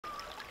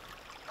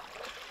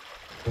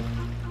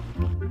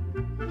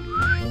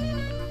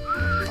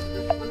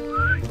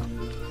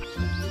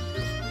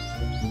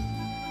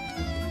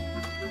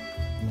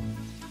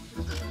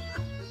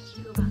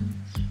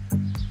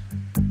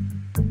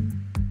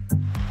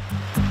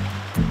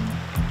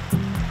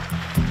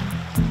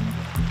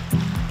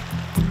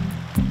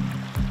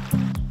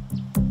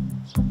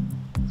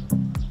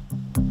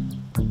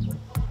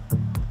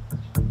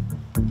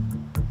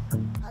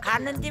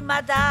가는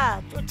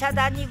데마다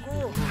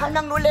쫓아다니고. 한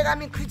명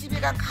놀래가면 그 집에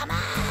가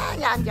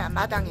가만히 앉아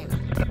마당에 가.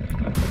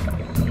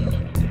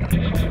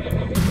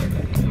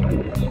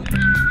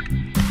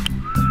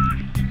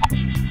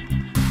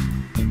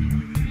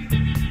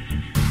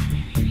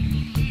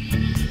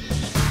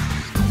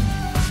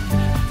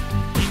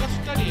 이거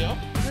숫달이에요?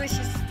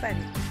 이것이 숫달이.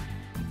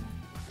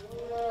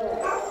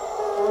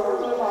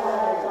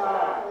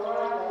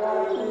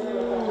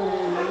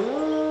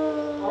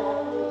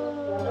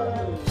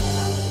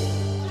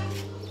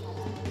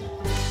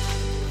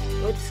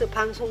 어디서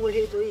방송을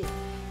해도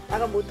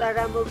나가 못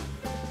따라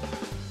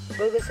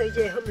먹어서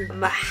이제 하면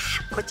막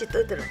거치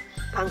떠들어.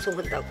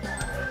 방송한다고.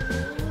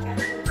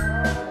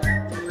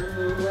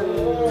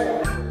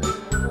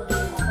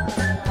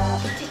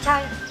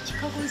 잘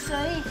지키고 있어.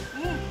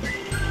 응.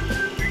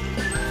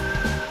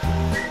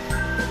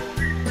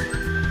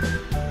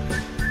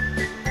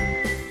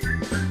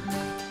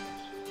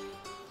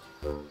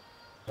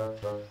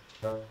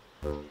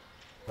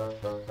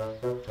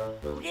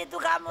 우리도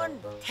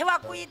가면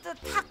태화구이도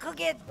다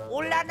그게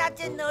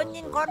올라낮에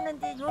언닌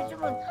걷는데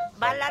요즘은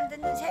말 안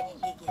듣는 생긴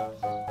게.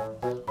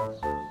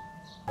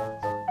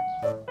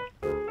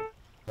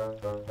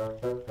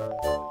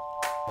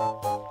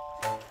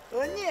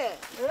 언니,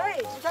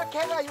 어이, 부사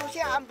개가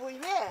요새 안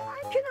보이네.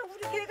 그냥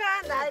우리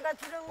개가 나이가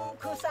들어오고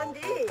그 싼데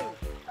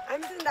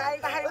아무튼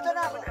나이가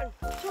할거나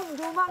좀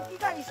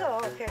노망기가 있어.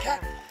 개가.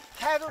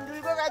 개도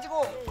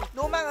늙어가지고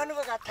노망하는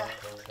것 같아.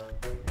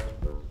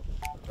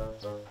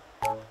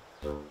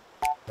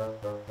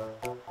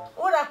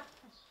 오라.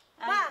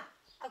 마.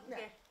 아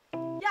그게.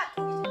 야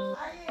거기 좀.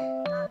 아이.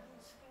 나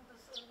수경도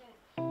쓰는데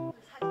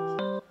사진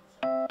찍어.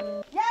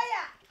 야야.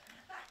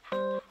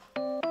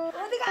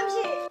 어디 감시?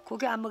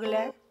 고기 안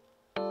먹을래?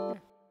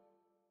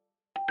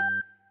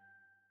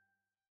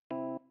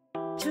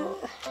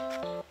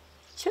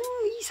 저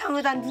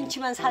이상하단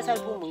눈치만 살살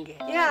보는 게.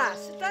 야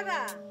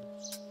수따라.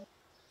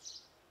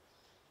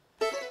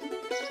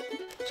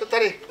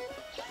 숫달이.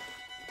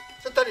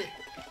 숫달이.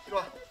 이리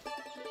와.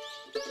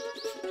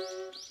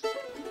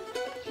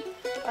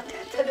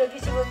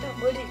 테러기 집어도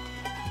머리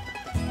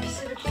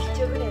빗으로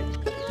빗적으네.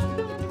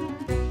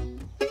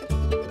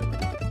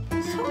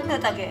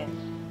 서운하다게.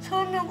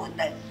 서운하고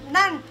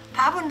난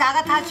밥은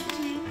나가 다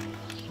주지.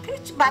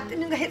 그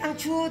맞드는 거 해당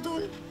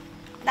주어도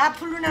나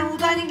불러나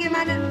오다는 게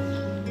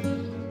많은.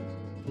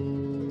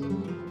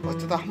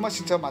 어쩌다 한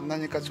번씩 저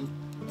만나니까 좀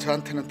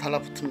저한테는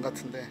달라붙는 것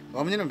같은데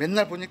어머니는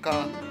맨날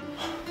보니까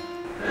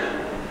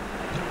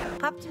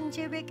밥 좀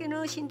제밖에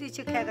넣으신데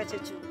저 개가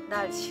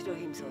저날 싫어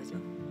힘써져.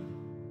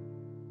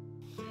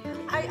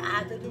 아이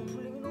아들은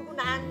불르면 오고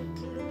난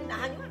불르면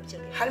안 와.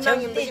 저게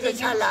할머니도 집에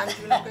잘 안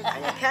주는 거지.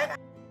 아니 개가.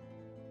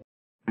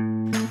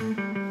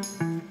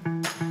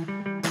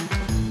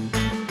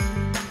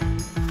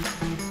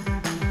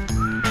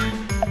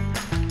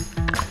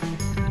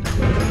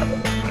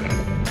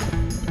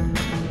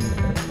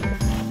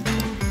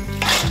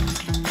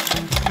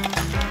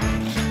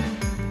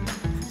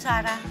 부사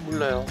알아?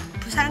 몰라요.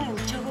 부산은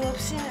저거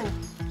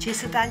없으면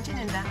제수도 안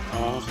지낸다.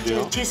 아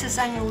그래요?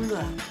 제수상에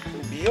올라와.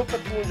 미역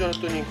같은 건 줄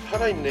알았더니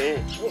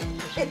살아있네.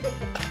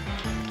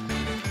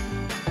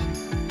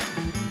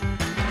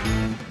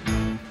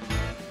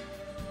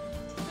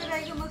 얘들아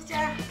이거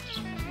먹자.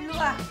 일로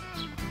와.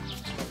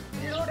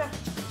 일로 오라.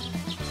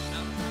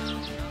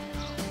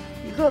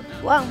 이거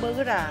왕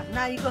먹어라.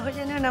 나 이거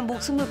하려면 나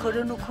목숨을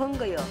걸어놓고 한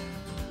거요.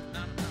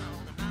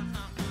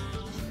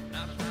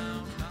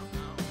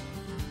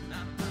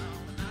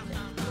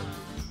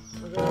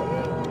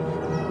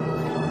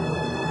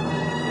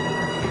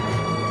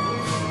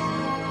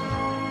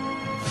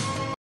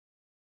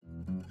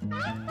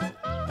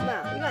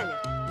 마, 이거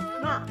아니야.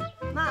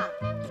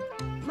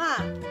 마.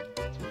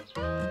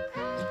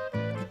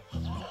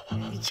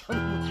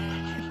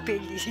 참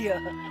별일이야.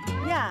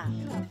 야.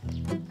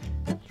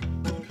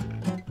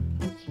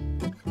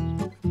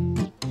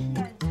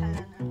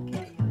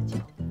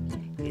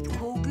 그래도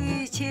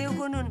고기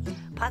재우고는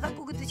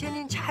바닷고기도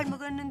전엔 잘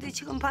먹었는데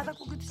지금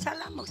바닷고기도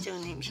잘 안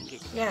먹자는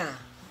힘신게지. 야,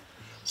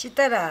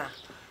 시따라,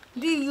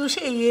 네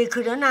요새 왜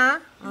그러나?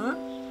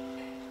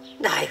 어?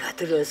 나이가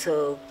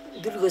들어서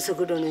늙어서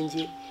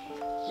그러는지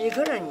왜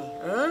그러니?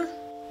 어?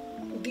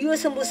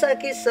 미워서 못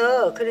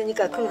살겠어.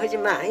 그러니까 긍하지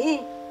마. 이?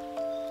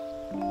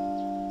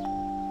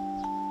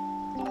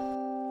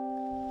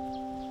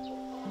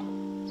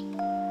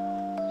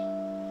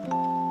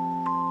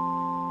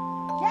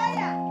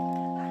 야야,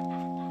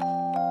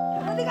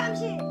 어디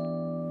감시?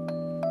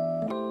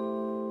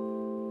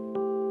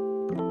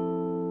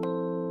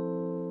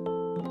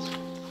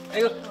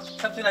 아이고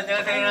삼촌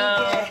안녕하세요.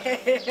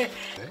 네?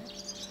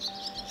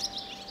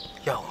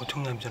 야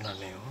엄청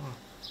얌전하네요.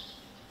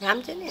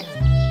 얌전해.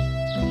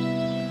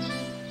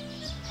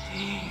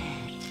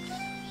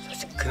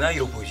 사실 그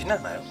나이로 보이진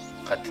않아요.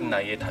 같은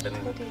나이에 다른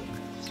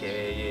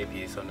개에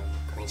비해서는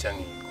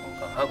굉장히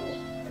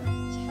건강하고.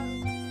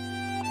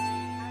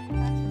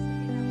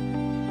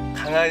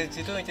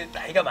 강아지도 이제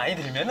나이가 많이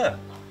들면은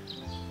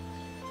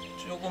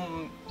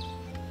조금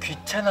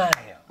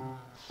귀찮아해요.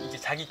 이제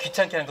자기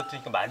귀찮게 하는 것도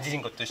그러니까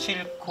만지는 것도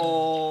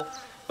싫고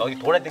어디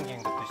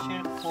돌아다니는 것도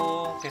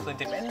싫고 그래서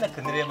이제 맨날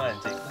그늘에만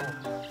앉아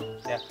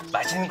있고 그냥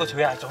맛있는 거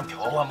줘야 좀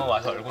겨우 한번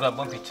와서 얼굴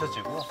한번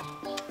비춰주고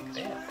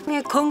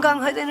그래요.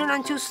 건강하대는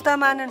난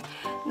주스다마는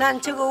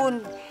난 저거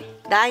온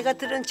나이가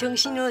들은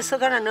정신이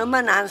어서가는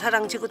엄마는 안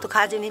사랑 저것도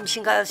가진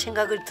힘신가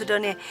생각을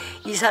드러내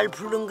이사를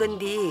부른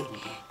건디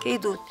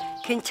걔도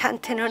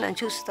괜찮대는 난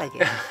주스다게.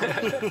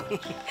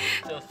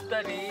 저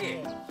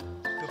수달이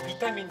그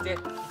비타민제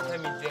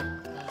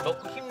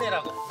먹고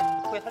힘내라고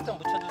코에 살짝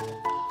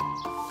묻혀주고.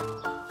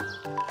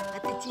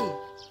 맞겠지?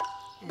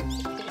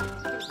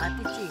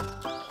 맞겠지?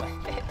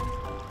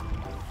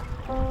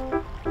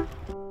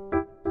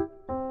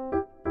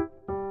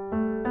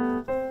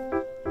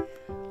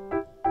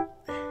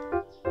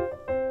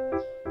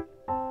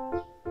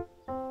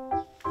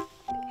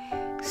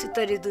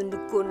 수달이도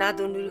늙고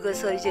나도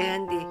늙어서 이제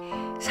한디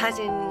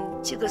사진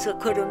찍어서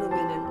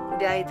걸어놓으면은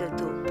우리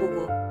아이들도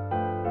보고